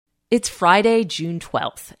It's Friday, June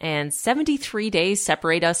 12th, and 73 days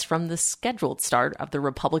separate us from the scheduled start of the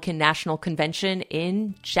Republican National Convention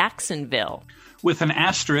in Jacksonville. With an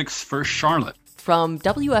asterisk for Charlotte. From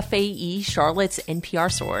WFAE Charlotte's NPR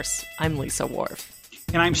source, I'm Lisa Wharf.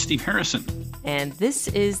 And I'm Steve Harrison. And this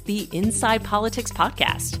is the Inside Politics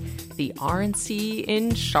Podcast, the RNC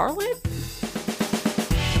in Charlotte?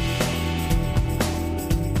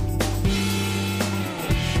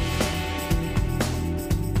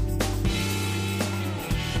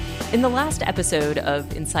 In the last episode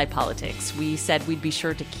of Inside Politics, we said we'd be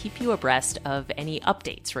sure to keep you abreast of any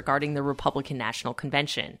updates regarding the Republican National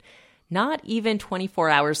Convention. Not even 24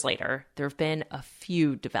 hours later, there have been a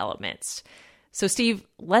few developments. So, Steve,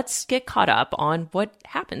 let's get caught up on what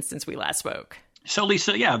happened since we last spoke. So,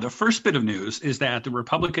 Lisa, the first bit of news is that the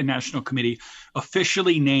Republican National Committee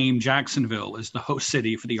officially named Jacksonville as the host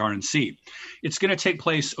city for the RNC. It's going to take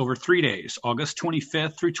place over 3 days, August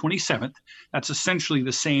 25th through 27th. That's essentially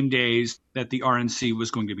the same days that the RNC was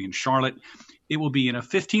going to be in Charlotte. It will be in a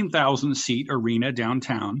 15,000-seat arena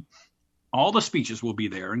downtown. All the speeches will be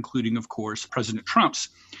there, including, of course, President Trump's.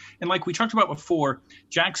 And like we talked about before,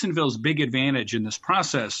 Jacksonville's big advantage in this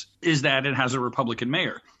process is that it has a Republican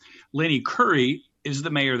mayor. Lenny Curry is the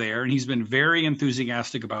mayor there, and he's been very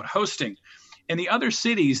enthusiastic about hosting. And the other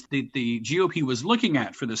cities that the GOP was looking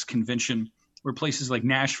at for this convention were places like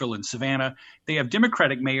Nashville and Savannah. They have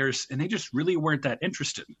Democratic mayors, and they just really weren't that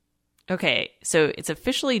interested. Okay, so it's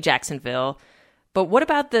officially Jacksonville, but what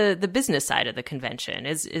about the business side of the convention?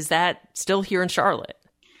 Is that still here in Charlotte?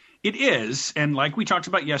 It is, and like we talked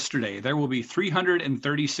about yesterday, there will be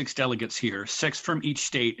 336 delegates here, 6 from each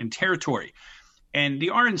state and territory. And the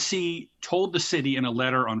RNC told the city in a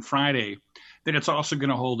letter on Friday that it's also going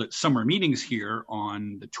to hold its summer meetings here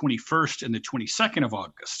on the 21st and the 22nd of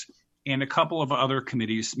August. And a couple of other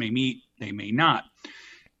committees may meet, they may not.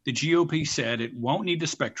 The GOP said it won't need the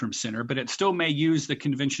Spectrum Center, but it still may use the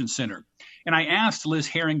Convention Center. And I asked Liz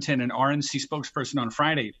Harrington, an RNC spokesperson, on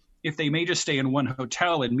Friday, if they may just stay in one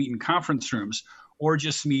hotel and meet in conference rooms or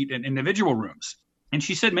just meet in individual rooms. And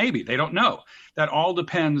she said maybe. They don't know. That all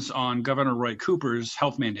depends on Governor Roy Cooper's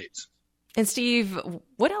health mandates. And Steve,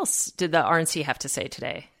 what else did the RNC have to say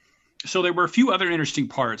today? So there were a few other interesting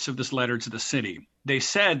parts of this letter to the city. They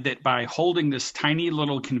said that by holding this tiny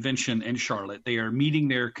little convention in Charlotte, they are meeting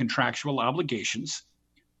their contractual obligations.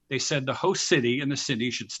 They said the host city and the city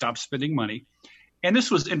should stop spending money. And this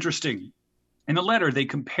was interesting. In the letter, they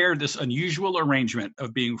compared this unusual arrangement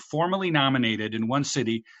of being formally nominated in one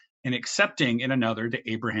city and accepting in another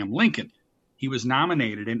to Abraham Lincoln. He was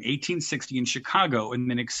nominated in 1860 in Chicago and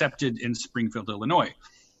then accepted in Springfield, Illinois.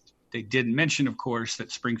 They didn't mention, of course,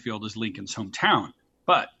 that Springfield is Lincoln's hometown.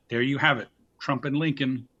 But there you have it. Trump and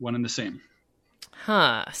Lincoln, one and the same.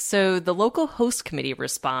 So the local host committee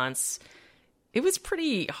response, it was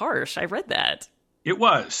pretty harsh. I read that. It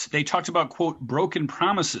was. They talked about, quote, broken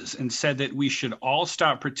promises and said that we should all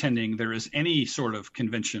stop pretending there is any sort of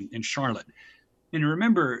convention in Charlotte. And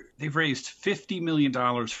remember, they've raised $50 million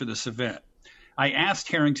for this event. I asked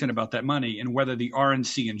Harrington about that money and whether the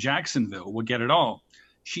RNC in Jacksonville will get it all.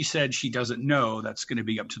 She said she doesn't know. That's going to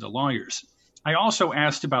be up to the lawyers. I also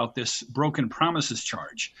asked about this broken promises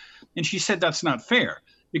charge. And she said that's not fair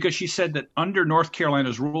because she said that under North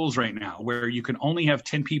Carolina's rules right now, where you can only have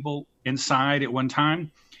 10 people inside at one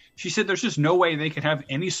time, she said there's just no way they could have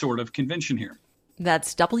any sort of convention here.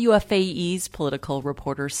 That's WFAE's political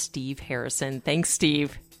reporter, Steve Harrison. Thanks,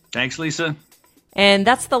 Steve. Thanks, Lisa. And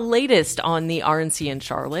that's the latest on the RNC in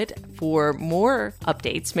Charlotte. For more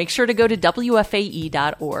updates, make sure to go to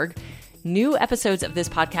WFAE.org. New episodes of this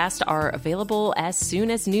podcast are available as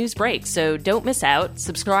soon as news breaks, so don't miss out.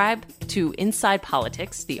 Subscribe to Inside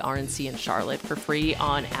Politics, the RNC in Charlotte, for free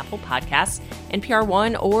on Apple Podcasts, NPR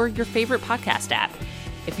One, or your favorite podcast app.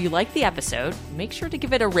 If you like the episode, make sure to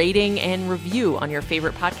give it a rating and review on your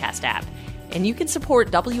favorite podcast app. And you can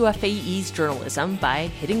support WFAE's journalism by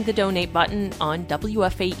hitting the donate button on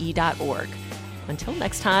WFAE.org. Until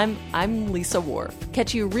next time, I'm Lisa Wharf.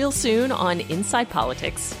 Catch you real soon on Inside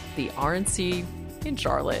Politics, the RNC in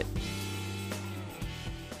Charlotte.